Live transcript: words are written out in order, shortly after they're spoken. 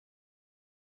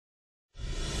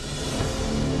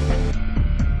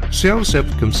Cells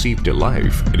have conceived a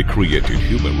life and created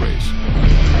human race.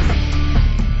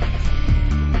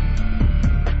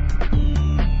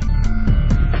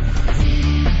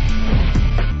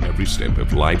 Every step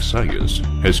of life science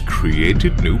has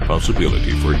created new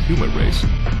possibility for human race.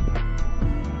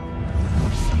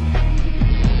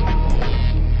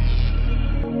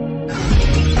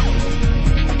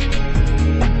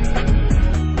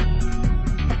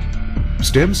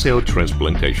 Stem cell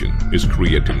transplantation is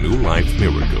creating new life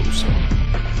miracles.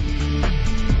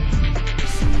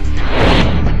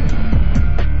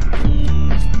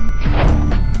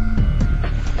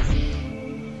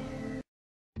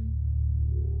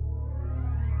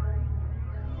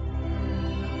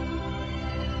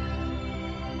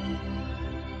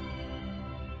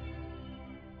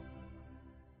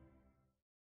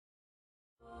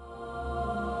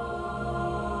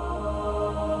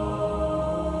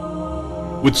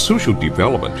 With social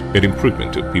development and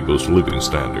improvement of people's living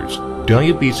standards,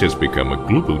 diabetes has become a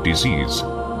global disease.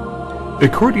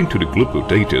 According to the global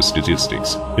data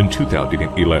statistics, in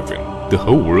 2011, the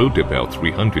whole world about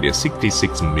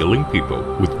 366 million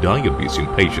people with diabetes in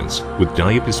patients with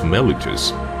diabetes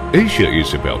mellitus. Asia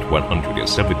is about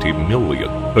 170 million,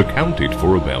 accounted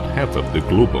for about half of the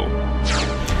global.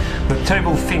 The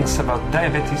terrible things about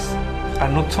diabetes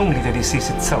are not only the disease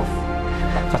itself,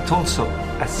 but also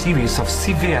a series of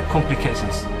severe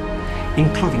complications,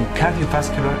 including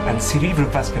cardiovascular and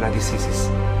cerebrovascular diseases,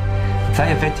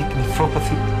 diabetic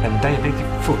nephropathy and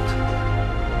diabetic foot,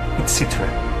 etc.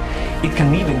 It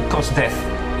can even cause death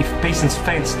if patients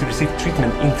fail to receive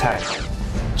treatment in time.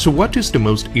 So what is the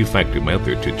most effective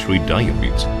method to treat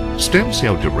diabetes? Stem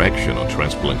cell directional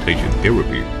transplantation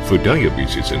therapy for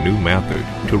diabetes is a new method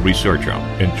to research on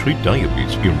and treat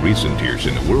diabetes in recent years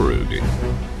in the world.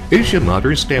 Asia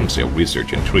Modern Stem Cell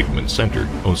Research and Treatment Center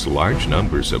owns large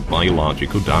numbers of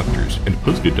biological doctors and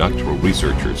postdoctoral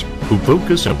researchers who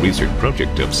focus on research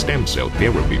projects of stem cell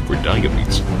therapy for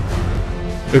diabetes.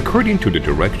 According to the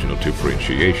directional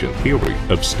differentiation theory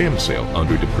of stem cell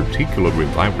under the particular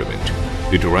environment,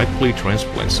 they directly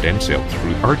transplant stem cell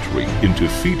through artery into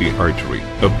feeding artery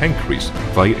of pancreas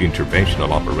via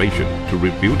interventional operation to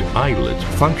rebuild islet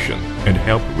function and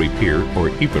help repair or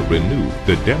even renew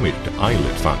the damaged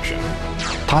islet function.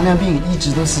 糖尿病一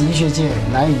直都是医学界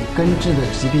难以根治的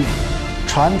疾病，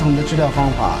传统的治疗方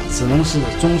法只能是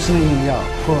中性用药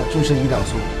或注射胰岛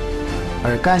素，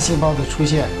而干细胞的出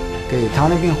现给糖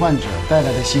尿病患者带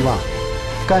来的希望。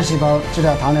干细胞治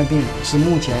疗糖尿病是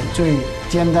目前最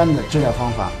简单的治疗方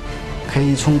法，可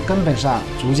以从根本上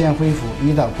逐渐恢复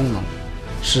胰岛功能，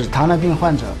使糖尿病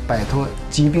患者摆脱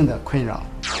疾病的困扰。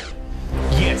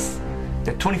Yes,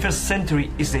 the 21st century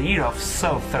is the era of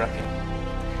cell therapy.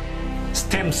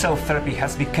 Stem cell therapy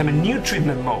has become a new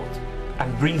treatment mode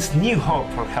and brings new hope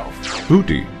for health.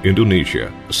 Budi,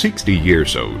 Indonesia, 60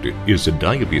 years old, is a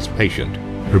diabetes patient.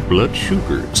 Her blood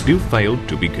sugar still failed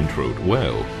to be controlled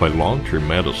well by long-term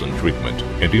medicine treatment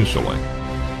and insulin.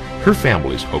 Her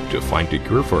families hope to find a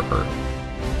cure for her.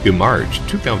 In March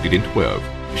 2012,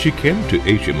 she came to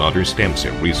Asia Modern Stem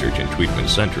Cell Research and Treatment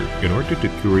Center in order to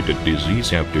cure the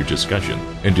disease after discussion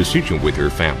and decision with her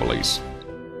families.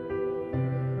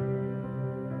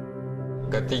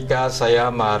 Ketika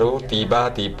saya baru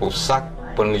tiba di pusat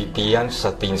penelitian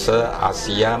stem cell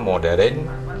Asia Modern,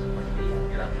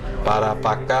 para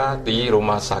pakar di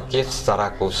rumah sakit secara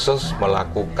khusus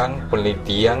melakukan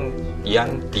penelitian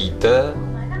yang detail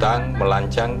dan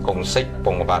melancang konsep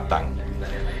pengobatan.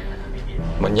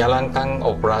 Menjalankan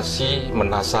operasi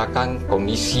menasakan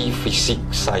kondisi fisik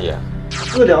saya.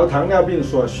 治疗糖尿病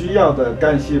所需要的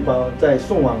干细胞，在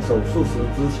送往手术室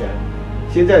之前，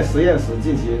先在实验室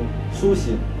进行苏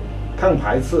醒、抗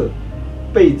排斥、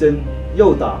倍增、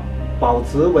诱导、保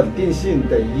持稳定性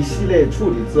的一系列处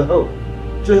理之后，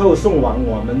最后送往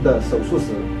我们的手术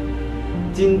室，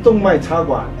经动脉插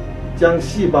管将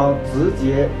细胞直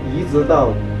接移植到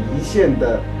胰腺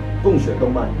的供血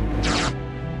动脉。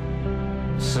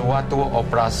Suatu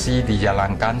operasi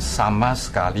dijalankan sama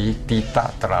sekali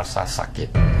tidak terasa sakit.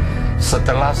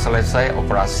 Setelah selesai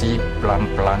operasi,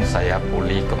 pelan-pelan saya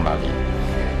pulih kembali.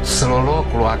 Seluruh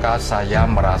keluarga saya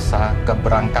merasa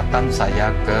keberangkatan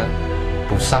saya ke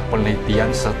pusat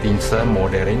penelitian stem cell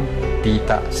modern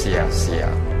tidak sia-sia.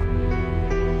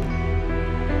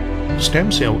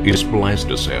 Stem cell is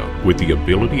plasticell with the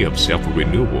ability of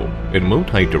self-renewal and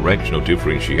multi-directional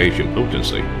differentiation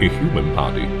potency in human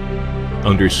body.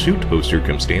 Under suitable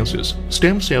circumstances,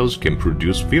 stem cells can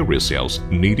produce various cells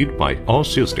needed by all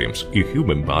systems in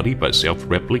human body by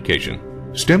self-replication.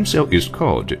 Stem cell is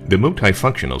called the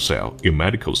multifunctional cell in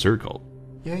medical circle.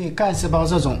 由于干细胞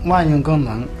这种万用功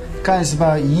能，干细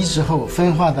胞移植后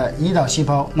分化的胰岛细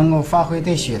胞能够发挥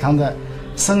对血糖的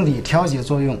生理调节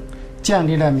作用，降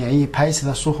低了免疫排斥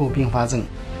的术后并发症。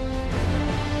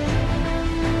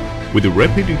With the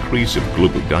rapid increase of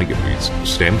global diabetes,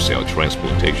 stem cell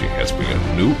transplantation has been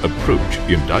a new approach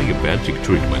in diabetic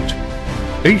treatment.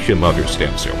 Asian Mother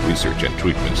Stem Cell Research and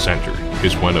Treatment Center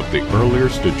is one of the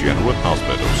earliest general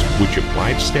hospitals which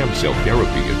applied stem cell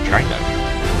therapy in China.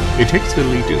 It takes the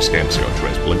lead in stem cell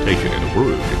transplantation in the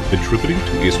world, attributing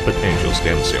to its potential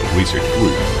stem cell research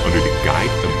group under the guide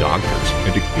of doctors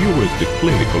and the experienced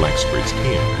clinical experts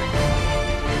team.